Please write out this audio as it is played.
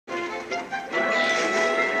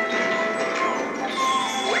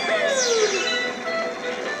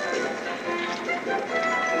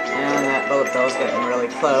with those, getting really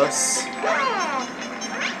close.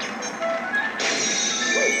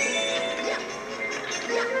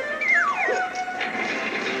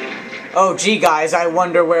 Oh gee guys, I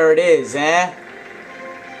wonder where it is, eh?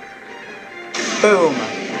 Boom.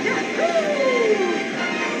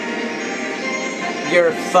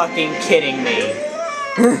 You're fucking kidding me.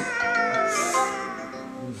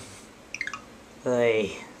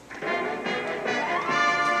 Hey.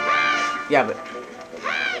 Yeah, but...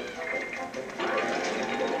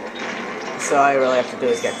 So all I really have to do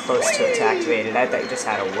is get close to it to activate it. I thought you just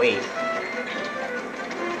had to wait.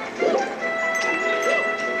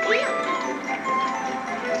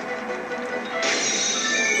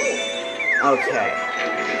 Okay.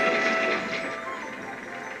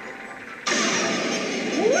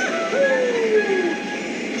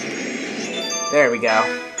 There we go.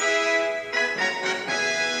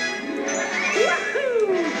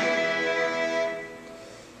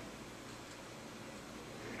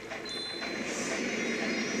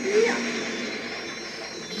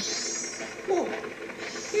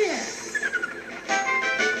 Yeah.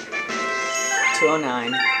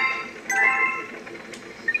 209.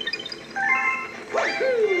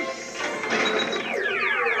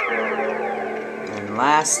 And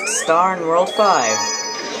last star in World 5.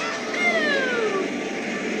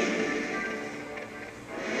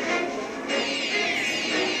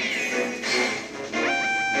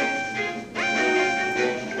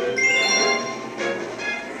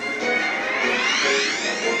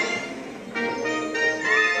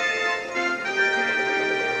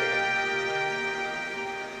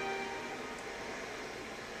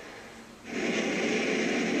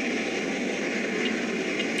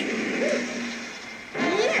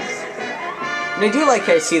 And I do like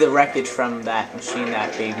how I see the wreckage from that machine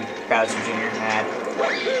that baby Bowser Jr. had.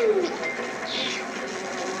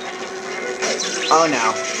 Oh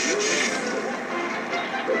no.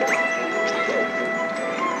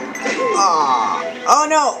 Aww. Oh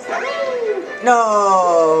no!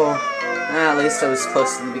 No! At least I was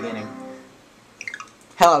close to the beginning.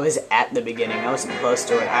 Hell, I was at the beginning. I wasn't close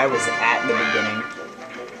to it. I was at the beginning.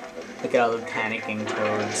 Look at all the panicking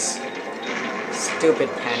toads. Stupid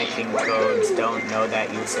panicking toads don't know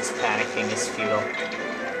that useless panicking is futile.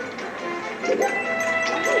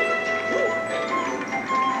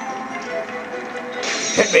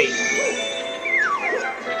 Hit me!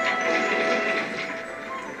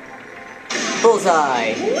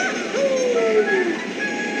 Bullseye!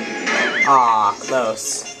 Aw,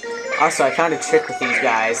 close. Also, I found a trick with these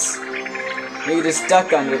guys. You can just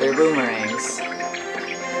duck under their boomerangs.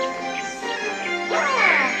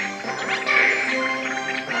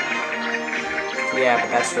 Yeah, but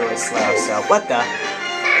that's really slow, so what the?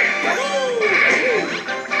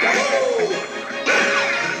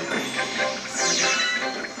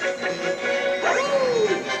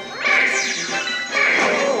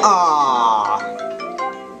 Aww!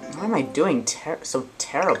 Why am I doing so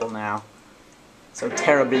terrible now? So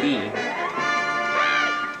terribly.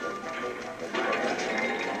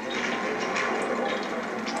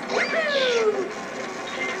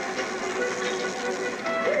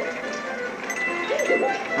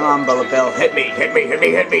 Come on, Bullet Bill. Hit me, hit me, hit me,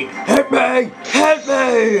 hit me! Hit me! Hit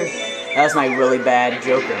me! That was my really bad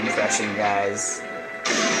Joker impression, guys.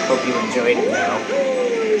 Hope you enjoyed it, though.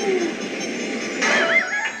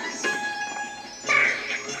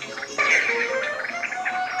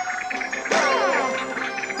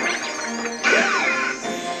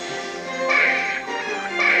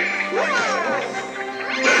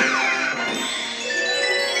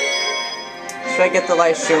 Should I get the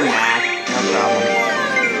light shoe? Nah, no problem.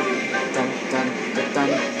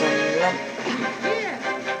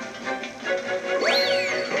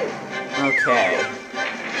 Okay.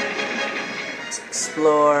 Let's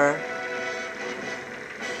explore.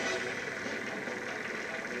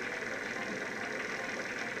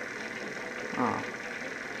 Oh.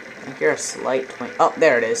 I think you're a slight twinkle. Oh,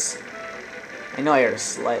 there it is. I know I heard a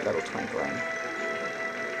slight little twinkling.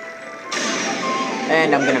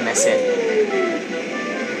 And I'm gonna miss it.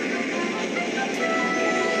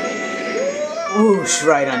 Whoosh,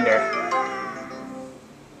 right under.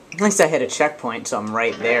 At least I hit a checkpoint, so I'm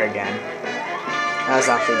right there again. That was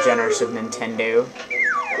awfully generous of Nintendo.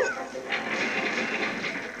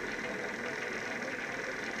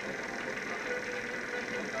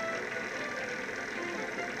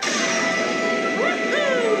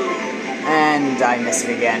 And I miss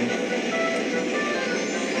it again.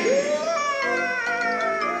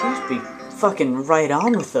 You have to be fucking right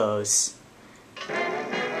on with those.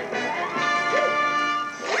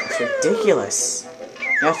 It's ridiculous.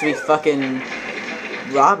 You have to be fucking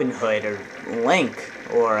Robin Hood or Link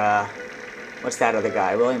or What's that other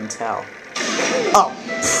guy? William Tell. Oh!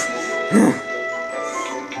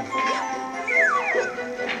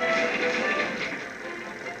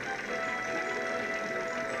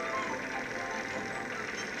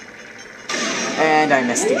 And I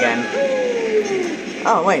missed again.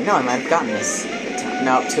 Oh, wait, no, I might have gotten this.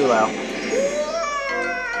 Nope, too low.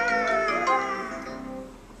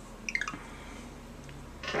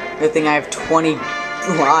 Good thing I have 20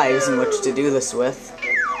 lives in which to do this with.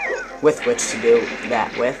 With which to do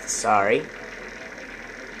that with, sorry.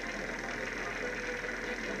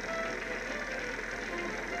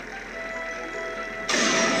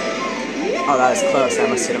 Oh, that was close. I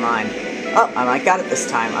almost hit a mine. Oh, I might got it this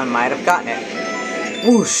time. I might have gotten it.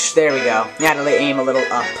 Whoosh! There we go. You had to aim a little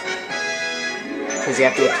up. Because you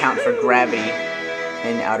have to account for gravity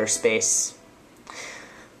in outer space.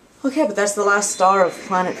 Okay, but that's the last star of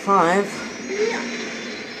Planet 5.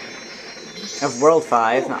 Of World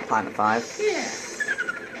 5, not Planet 5.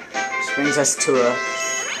 Which brings us to a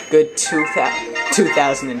good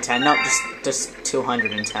 2010. No, just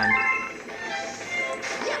 210.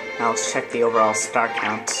 Now let's check the overall star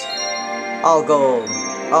count. All gold.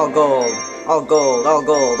 All gold. All gold. All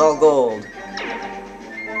gold. All gold.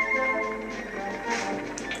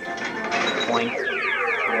 Point.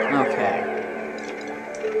 Okay.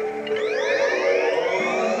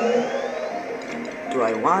 Do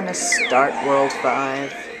I want to start World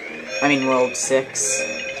 5? I mean World 6?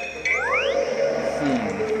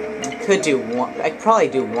 I could do one. I'd probably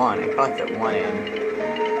do one. I'd probably fit one in.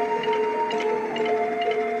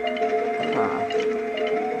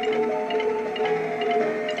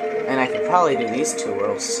 And I could probably do these two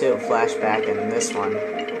worlds too, flashback and this one.